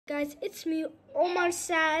Guys, it's me, Omar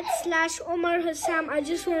Saad / Omar Hassam. I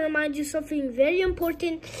just want to remind you something very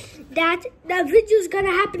important, that the video is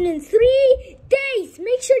gonna happen in 3 days.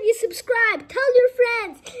 Make sure you subscribe. Tell your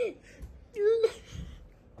friends.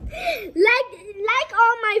 Like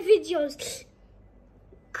all my videos.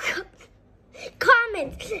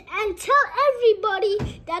 Comment and tell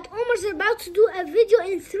everybody that Omar's about to do a video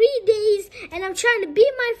in 3 days, and I'm trying to be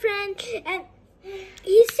my friend, and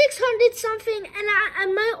he's 600 something, and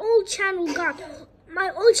my old channel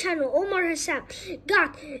Omar Hassam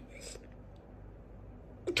got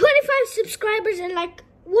 25 subscribers in like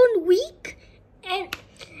 1 week, and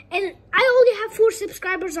I only have 4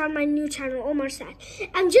 subscribers on my new channel, Omar Saad.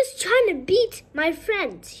 I'm just trying to beat my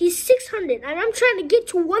friend. He's 600, and I'm trying to get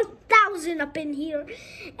to 1,000 up in here.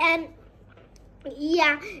 And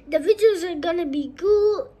yeah, the videos are gonna be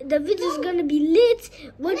good. The videos are gonna be lit.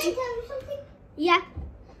 Can I tell you something? Yeah.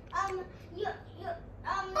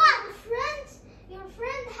 Your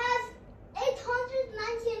friend has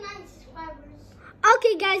 899 subscribers.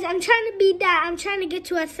 Okay, guys, I'm trying to beat that. I'm trying to get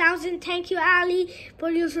to 1,000. Thank you, Ali, for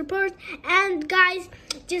your support. And guys,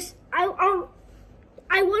 I want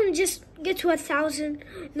to just get to 1,000.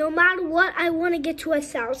 No matter what, I want to get to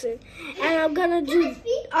 1,000. And I'm gonna do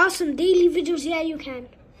awesome daily videos. Yeah, you can.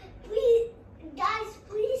 Please, guys,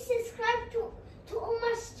 please subscribe to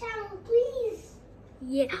Omar's channel, please.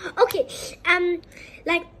 Yeah. Okay.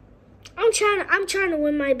 Like, I'm trying to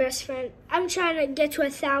win my best friend. I'm trying to get to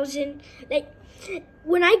 1,000. Like,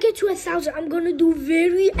 when I get to 1,000, I'm gonna do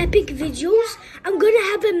very epic videos. I'm gonna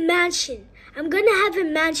have a mansion.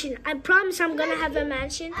 I promise I'm gonna have a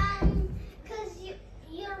mansion. Because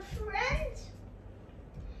your friend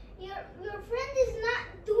is not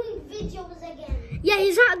doing videos again. Yeah,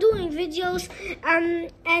 he's not doing videos.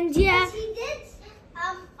 And yeah. Yes, he did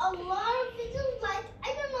a lot of videos. Like,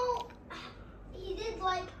 I don't know. He did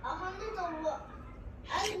like 100 or what?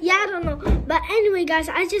 Yeah, I don't know. But anyway, guys,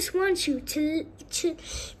 I just want you to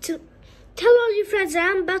tell all your friends that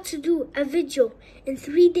I'm about to do a video in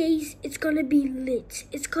 3 days. It's gonna be lit.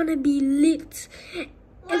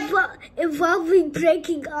 Involving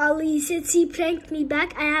pranking Ali. Since he pranked me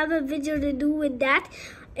back, I have a video to do with that.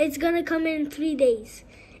 It's gonna come in 3 days.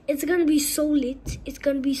 It's gonna be so lit. It's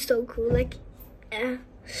gonna be so cool. And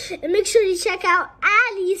make sure you check out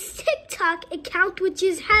Ali's TikTok account, which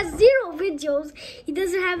has 0 videos. He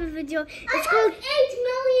doesn't have a video. It's called 8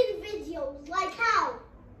 million videos. Like how?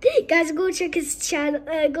 Guys, go check his channel.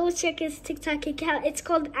 Go check his TikTok account. It's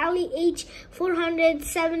called Ali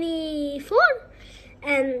H474.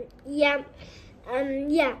 And yeah.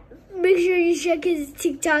 Make sure you check his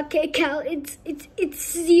TikTok account. It's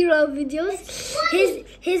 0 videos.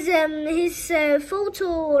 His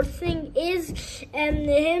photo thing is him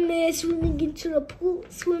swimming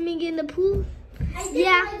in the pool. I did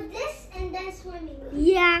like this and then swimming.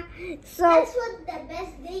 Yeah. So that's what the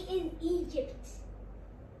best day in Egypt.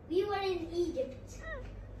 We were in Egypt.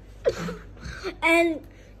 And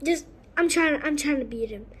I'm trying to beat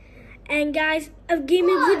him. And guys, a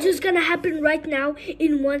gaming video is gonna happen right now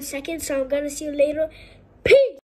in 1 second. So I'm gonna see you later. Peace.